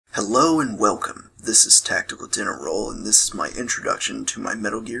Hello and welcome. This is Tactical Dinner Roll, and this is my introduction to my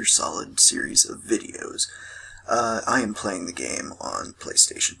Metal Gear Solid series of videos. I am playing the game on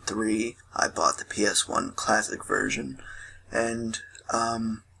PlayStation 3. I bought the PS1 Classic version, and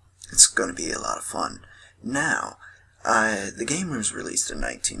it's going to be a lot of fun. Now, the game was released in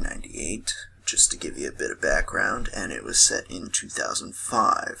 1998, just to give you a bit of background, and it was set in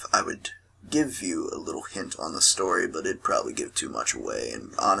 2005. I would give you a little hint on the story, but it'd probably give too much away,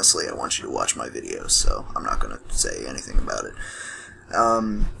 and honestly I want you to watch my videos, so I'm not going to say anything about it.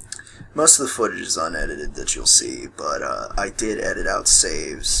 Most of the footage is unedited that you'll see, but I did edit out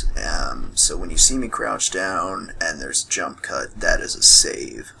saves, so when you see me crouch down and there's a jump cut, that is a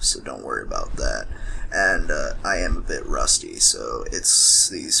save, so don't worry about that. And I am a bit rusty, so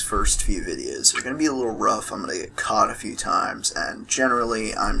these first few videos are going to be a little rough. I'm going to get caught a few times, and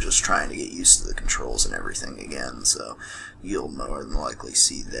generally I'm just trying to get used to the controls and everything again, so you'll more than likely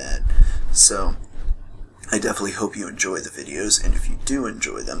see that. So I definitely hope you enjoy the videos, and if you do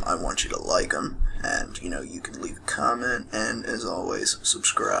enjoy them, I want you to like them, and you can leave a comment, and as always,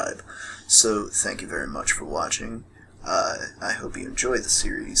 subscribe. So thank you very much for watching. I hope you enjoy the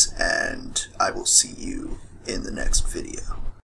series, and I will see you in the next video.